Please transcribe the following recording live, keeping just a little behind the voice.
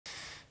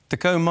Te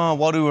kaumā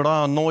waru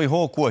rā noiho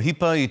kua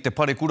hipa I te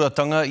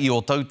parekuratanga I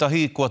o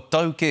tautahi kua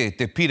tauke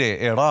te pire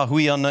e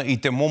rāhui ana I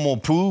te momo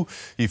pū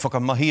I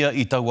whakamahia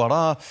I taua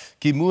rā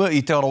ki mua I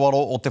te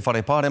aroaro o te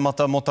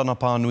wharepāremata mo tana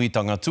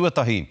pānuitanga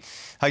tuatahi.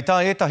 Hei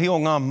tā etahi o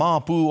ngā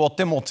māpū o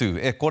te motu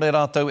e kore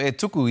rātou e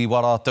tuku I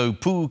wā rātou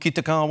pū ki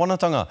te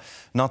kāwanatanga.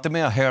 Nā te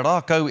mea he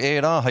rākau e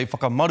rā hei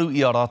whakamaru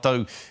I a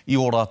rātou I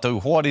o rātou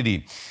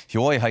hoariri.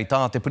 Hioi hei tā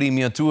te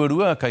Premier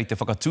Tuarua kei te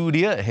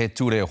whakatūria he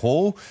ture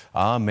hō,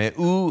 a me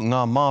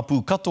ngā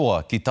māpū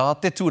katoa ki tā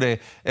te ture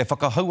e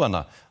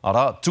whakahauana.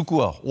 Ara,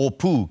 tukua o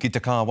pū ki te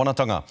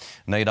kāwanatanga.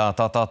 Nei rā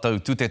tā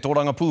tātou tū te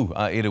tōranga pū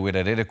a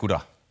Eruera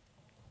Rerekura.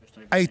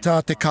 Ei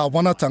tā te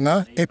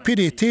kāwanatanga e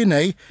pire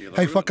tēnei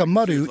hei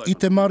whakamaru I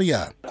te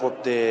maria. Ko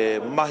te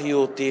mahi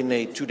o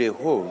tēnei ture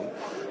hou,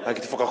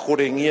 ki te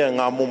whakakorengia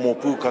ngā momo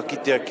pū ka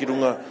kitea ki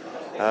runga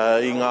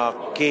I ngā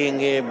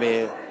kēnge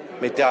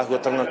me te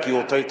āhuatanga ki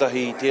o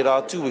tautahi I te rā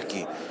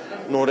tūwiki.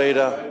 Nō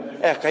reira,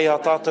 kei a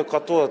tātou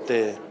katoa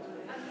te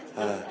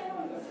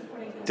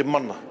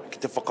mana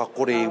ki te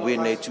whakakore I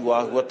wēnei tū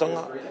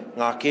āhuatanga,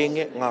 ngā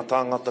kēnge, ngā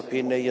tāngata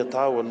pēnei I a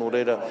tāua, nō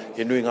reira,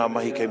 he nui ngā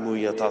mahi kei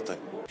mui I a tātou.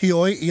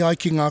 Hioi I ai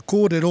ki ngā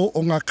kōrero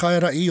o ngā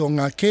kairai o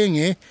ngā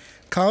kēnge,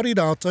 kaori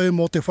rātou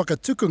mō te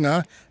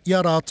whakatukunga I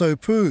a rātou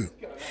pū.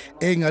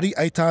 Engari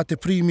ei tā te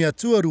Premier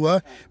Tuarua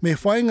me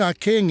whai ngā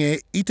kēnge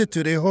I te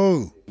ture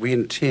hou. We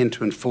intend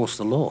to enforce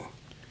the law.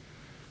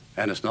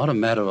 And it's not a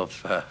matter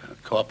of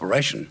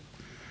cooperation.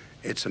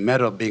 It's a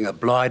matter of being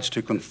obliged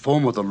to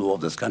conform with the law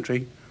of this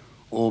country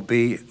or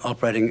be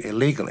operating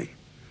illegally,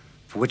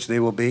 for which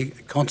there will be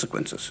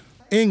consequences.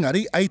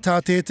 Engari, ei tā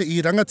tēte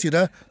I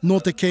rangatira no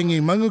te kēnge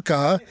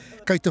mangukā,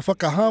 kei te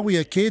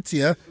whakahāwia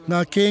kētia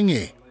nā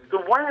kēnge. The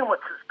way in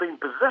which it's been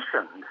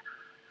positioned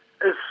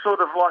is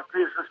sort of like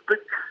there's this big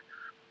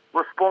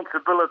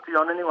responsibility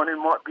on anyone who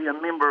might be a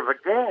member of a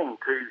gang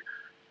to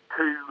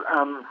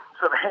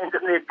sort of hand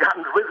in their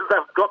guns, whether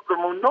they've got them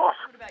or not.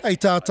 Ei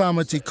tā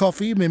tāmati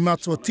coffee me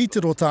matua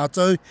titiro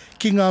tātou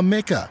ki ngā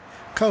meka,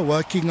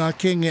 kaua ki ngā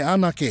kēnge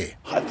anake.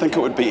 I think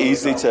it would be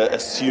easy to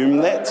assume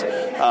that,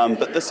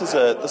 but this is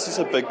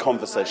a big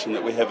conversation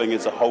that we're having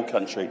as a whole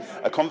country,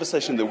 a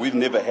conversation that we've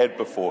never had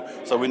before,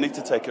 so we need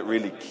to take it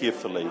really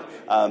carefully.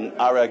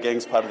 Are our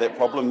gangs part of that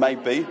problem?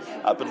 Maybe,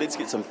 but let's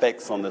get some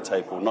facts on the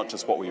table, not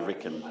just what we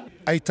reckon.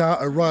 Ei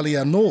tā O'Reilly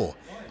anō,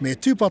 me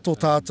tūpato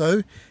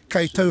tātou,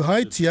 kei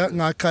tauhaitia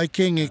ngā kai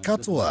kēnge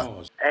katoa.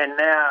 And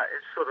now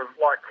it's sort of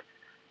like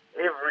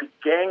every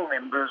gang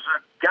member is a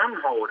gun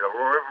holder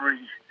or every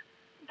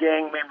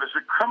gang member is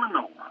a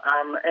criminal.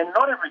 And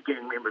not every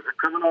gang member is a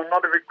criminal,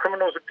 not every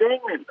criminal is a gang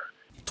member.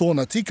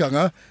 Tōna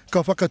tikanga,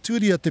 ka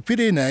whakatūria te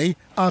pire nei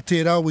a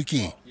te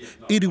rāwiki.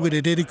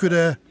 Eruera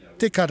Rerekura,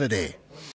 te Karere.